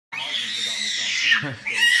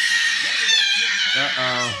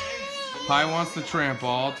Uh-oh. Pi wants the tramp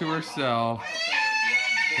all to herself.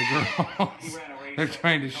 The girls, they're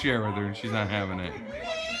trying to share with her and she's not having it.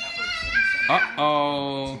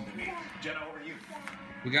 Uh-oh.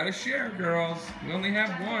 We gotta share, girls. We only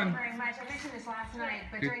have one.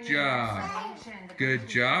 Good job. Good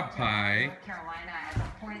job, Pi.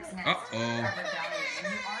 Uh-oh.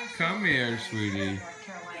 Come here, sweetie.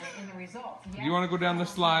 You want to go down the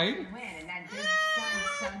slide?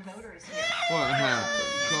 What happened?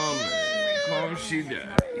 Come here. Come see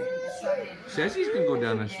Daddy. Says he's gonna go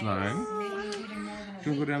down the slide.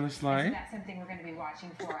 You wanna go down the slide?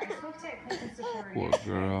 Poor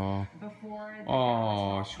girl.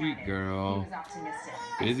 Oh, sweet girl.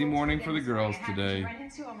 Busy morning for the girls today.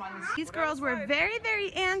 These girls were very,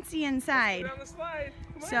 very antsy inside.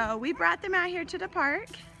 So we brought them out here to the park.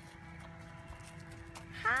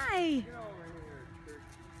 Hi.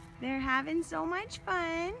 They're having so much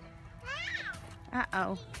fun.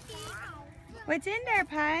 Uh-oh. What's in there,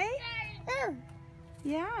 Pi?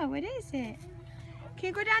 Yeah, what is it? Can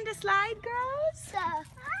you go down the slide, girls?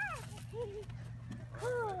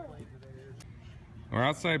 We're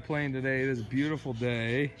outside playing today. It is a beautiful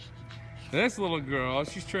day. This little girl,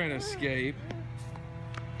 she's trying to escape.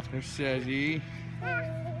 There's Sedgy.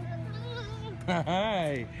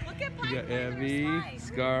 Hi. We got Evie,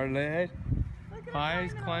 Scarlett.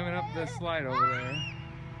 Pi's climbing up the slide over there.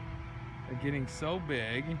 They're getting so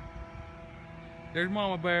big. There's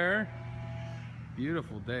Mama Bear.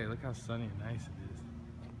 Beautiful day. Look how sunny and nice it is.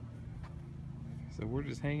 So we're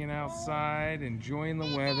just hanging outside, enjoying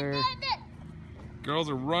the weather. Girls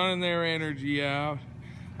are running their energy out.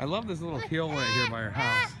 I love this little hill right here by our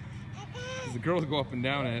house. The girls go up and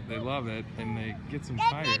down it, they love it, and they get some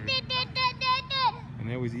tired. And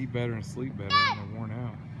they always eat better and sleep better when they're worn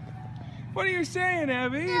out. What are you saying,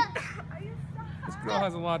 Abby? This girl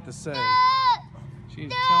has a lot to say.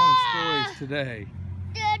 She's telling stories today.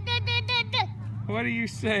 What are you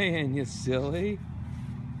saying, you silly?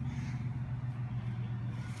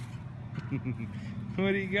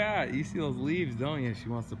 What do you got? You see those leaves, don't you? She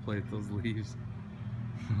wants to play with those leaves.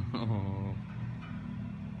 Oh.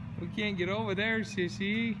 We can't get over there,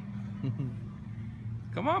 sissy.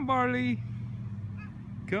 Come on, Barley.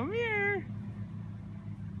 Come here.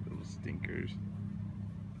 Little stinkers.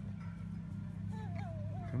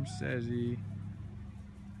 Come, Sezzy.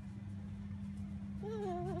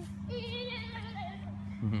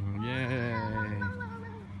 Yay.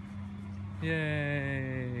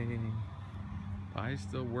 Yay. Pi's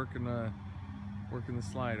still working the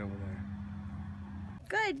slide over there.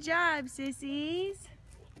 Good job, sissies.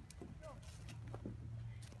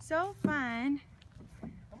 So fun.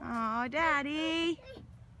 Oh, Daddy.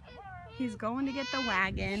 He's going to get the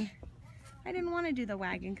wagon. I didn't want to do the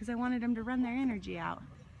wagon because I wanted him to run their energy out.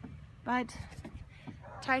 But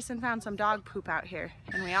Tyson found some dog poop out here,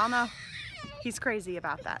 and we all know he's crazy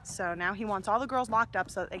about that. So now he wants all the girls locked up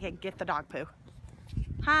so that they can get the dog poo.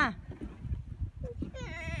 Huh?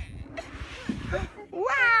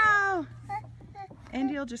 Wow!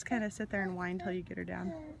 Andy will just kind of sit there and whine until you get her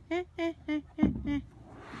down.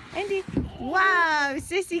 Andy, wow,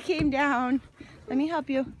 Sissy came down. Let me help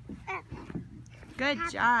you. Good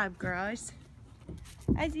job, girls.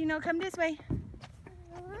 As you know, come this way.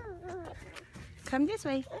 Come this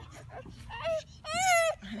way.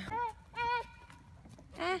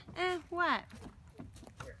 What?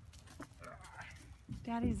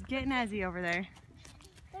 Daddy's getting Ezzy over there.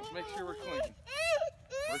 Let's make sure we're clean.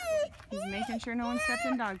 He's making sure no one stepped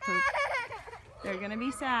in dog poop. They're gonna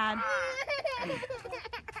be sad.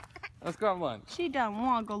 Let's go have lunch. She don't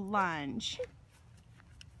want to go lunch.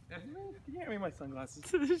 Can you hand me my sunglasses?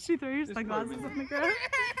 Did she throw your sunglasses on the ground?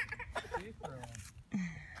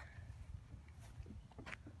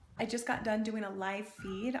 I just got done doing a live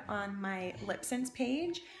feed on my LipSense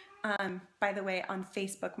page. By the way, on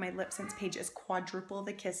Facebook, my LipSense page is Quadruple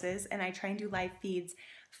the Kisses, and I try and do live feeds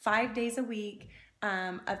 5 days a week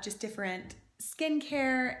of just different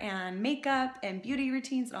skincare and makeup and beauty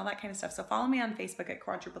routines and all that kind of stuff. So follow me on Facebook at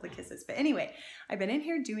Quadruple the Kisses. But anyway, I've been in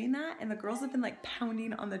here doing that, and the girls have been like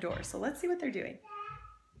pounding on the door. So let's see what they're doing.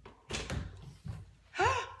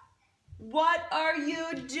 What are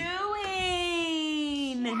you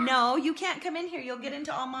doing? No, you can't come in here. You'll get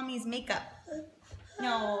into all Mommy's makeup.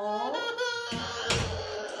 No.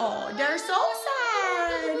 Oh, they're so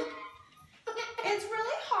sad. It's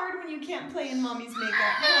really hard when you can't play in Mommy's makeup,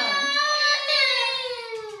 huh?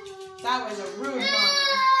 That was a rude Mommy.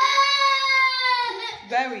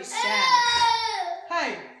 Very sad.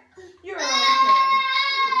 Hey, you're okay.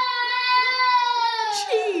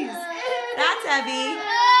 Jeez. That's heavy.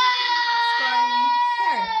 Scarly.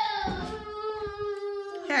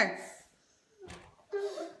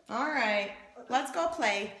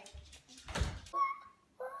 play.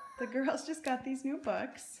 The girls just got these new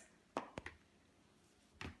books.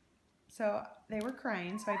 So they were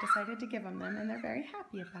crying, so I decided to give them and they're very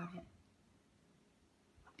happy about it.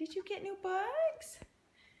 Did you get new books?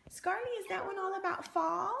 Scarly, is that one all about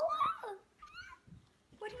fall?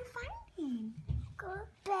 What are you finding?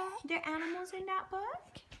 There are animals in that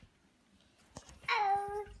book?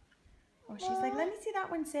 Oh, she's like, let me see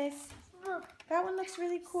that one, sis. That one looks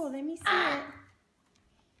really cool. Let me see it.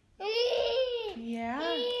 Yeah.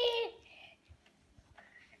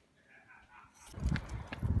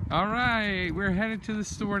 All right, we're headed to the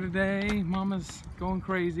store today. Mama's going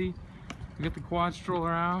crazy. We got the quad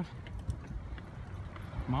stroller out.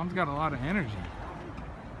 Mom's got a lot of energy.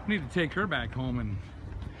 We need to take her back home and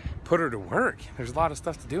put her to work. There's a lot of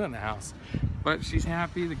stuff to do in the house. But she's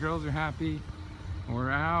happy, the girls are happy.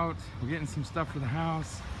 We're out, we're getting some stuff for the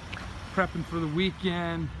house, prepping for the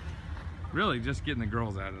weekend. Really just getting the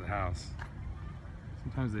girls out of the house.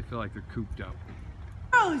 Sometimes they feel like they're cooped up.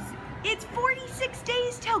 Rose, it's 46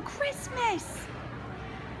 days till Christmas.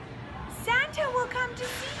 Santa will come to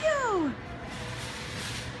see you.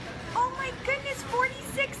 Oh my goodness,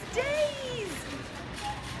 46 days.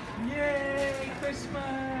 Yay,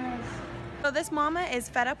 Christmas. So this mama is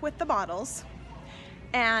fed up with the bottles.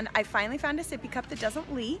 And I finally found a sippy cup that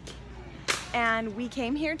doesn't leak. And we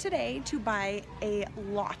came here today to buy a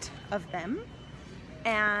lot of them.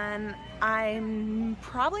 And I'm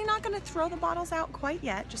probably not gonna throw the bottles out quite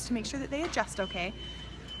yet, just to make sure that they adjust okay.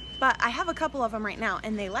 But I have a couple of them right now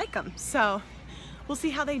and they like them. So we'll see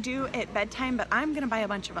how they do at bedtime, but I'm gonna buy a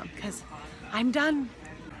bunch of them because I'm done.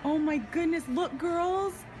 Oh my goodness, look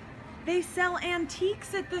girls. They sell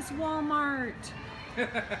antiques at this Walmart.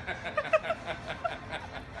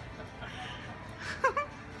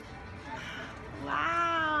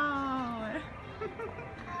 Wow.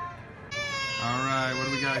 All right, what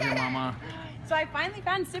do we got here, Mama? So I finally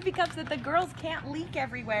found sippy cups that the girls can't leak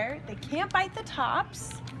everywhere. They can't bite the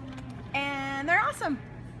tops, and they're awesome.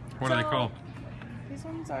 What are they called? These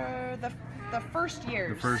ones are the first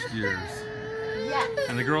years. The first years. Yes.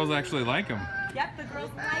 And the girls actually like them. Yep, the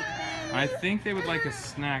girls like them. I think they would like a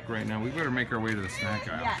snack right now. We better make our way to the snack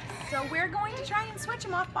aisle. Yes, so we're going to try and switch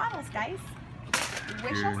them off bottles, guys.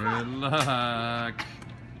 Wish us Good luck.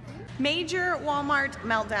 Major Walmart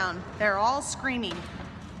meltdown. They're all screaming.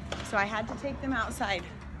 So I had to take them outside.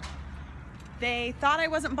 They thought I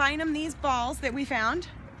wasn't buying them these balls that we found.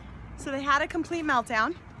 So they had a complete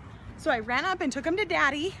meltdown. So I ran up and took them to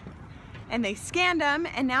Daddy and they scanned them,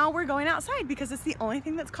 and now we're going outside because it's the only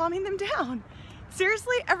thing that's calming them down.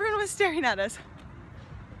 Seriously, everyone was staring at us.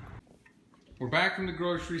 We're back from the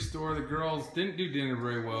grocery store. The girls didn't do dinner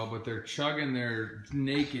very well, but they're chugging their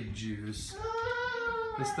naked juice.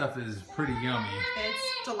 This stuff is pretty yummy.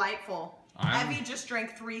 It's delightful. Evie just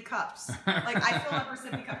drank 3 cups. Like, I filled up her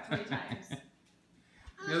sippy cup 3 times.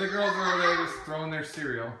 The other girls were over there just throwing their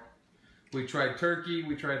cereal. We tried turkey,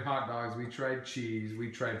 we tried hot dogs, we tried cheese, we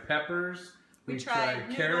tried peppers, we tried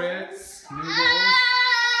carrots, noodles.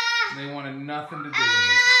 They wanted nothing to do with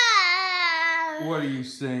it. What are you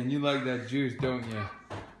saying? You like that juice, don't you?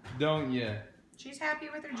 Don't you? She's happy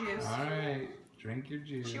with her juice. All right, drink your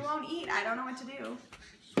juice. She won't eat. I don't know what to do.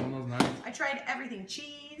 Just one of those nights. I tried everything.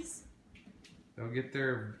 Cheese. They'll get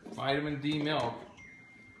their vitamin D milk.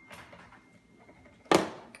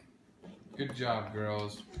 Good job,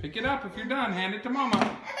 girls. Pick it up if you're done. Hand it to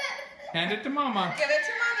Mama. Hand it to Mama. Give it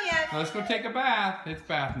to Mommy. Now let's go take a bath. It's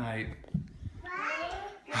bath night. Give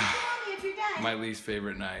it to Mommy if you're done. My least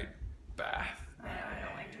favorite night. Bath. I know, I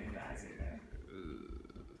don't like doing baths either.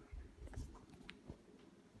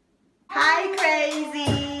 Hi,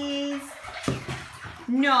 crazies.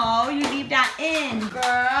 No, you leave that in,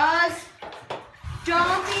 girls.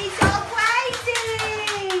 Don't be so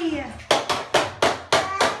crazy.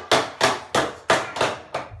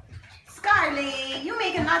 Scarly, you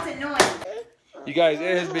making lots of noise. You guys,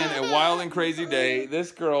 it has been a wild and crazy day.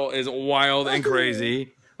 This girl is wild and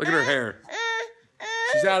crazy. Look at her hair.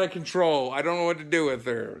 She's out of control. I don't know what to do with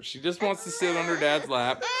her. She just wants to sit on her dad's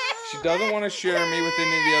lap. She doesn't want to share me with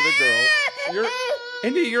any of the other girls.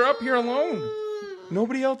 Indy, you're up here alone.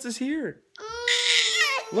 Nobody else is here.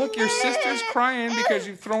 Look, your sister's crying because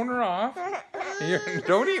you've thrown her off.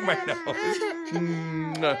 Don't eat my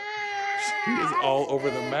nose. She is all over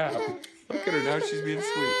the map. Look at her now. She's being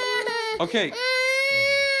sweet. Okay.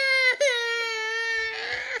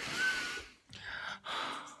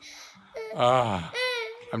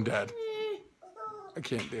 I'm dead. I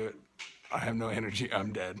can't do it. I have no energy.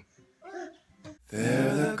 I'm dead.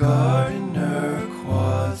 They're the Gardener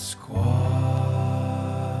Quad Squad.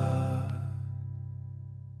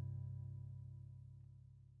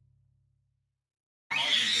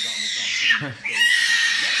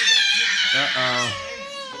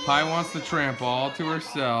 Pi wants the tramp all to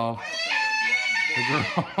herself.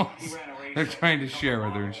 The girls, they're trying to share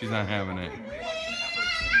with her and she's not having it.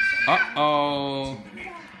 Uh-oh.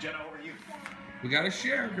 We gotta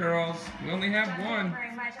share, girls. We only have one.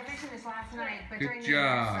 Good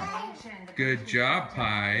job. Good job,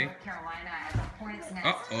 Pi.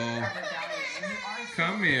 Uh-oh.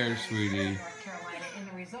 Come here, sweetie.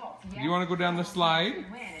 You want to go down the slide?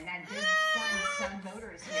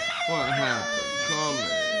 What happened? Come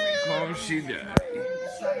here. Come, she died.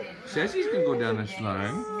 Says she's gonna go down the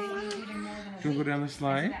slide. Gonna go down the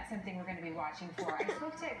slide?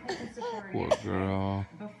 Poor girl.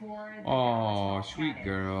 Oh, sweet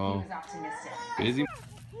girl. Busy.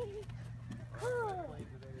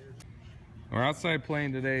 We're outside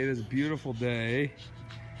playing today. It is a beautiful day.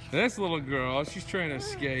 This little girl, she's trying to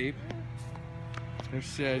escape. There's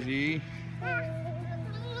Sedgy.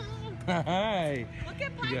 Hi.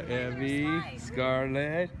 We got Evie,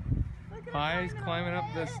 Scarlett. Pi's climbing up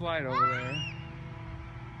the slide over there.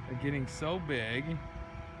 They're getting so big.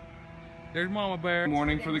 There's Mama Bear.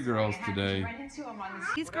 Morning for the girls today.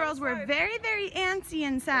 These girls were very, very antsy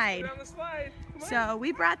inside. So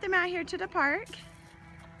we brought them out here to the park.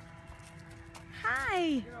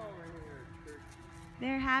 Hi.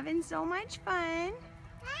 They're having so much fun.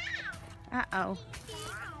 Uh-oh.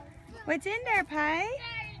 What's in there, Pi?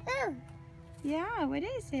 Yeah, what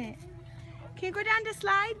is it? Can you go down the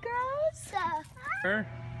slide, girls?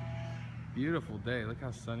 Beautiful day. Look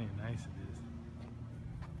how sunny and nice it is.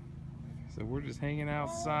 So we're just hanging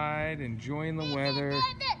outside, enjoying the weather.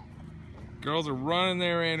 Girls are running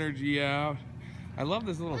their energy out. I love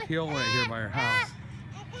this little hill right here by our house.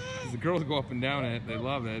 The girls go up and down it, they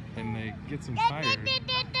love it, and they get some tired.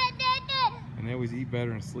 And they always eat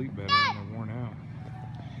better and sleep better when they're worn out.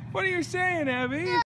 What are you saying, Evie?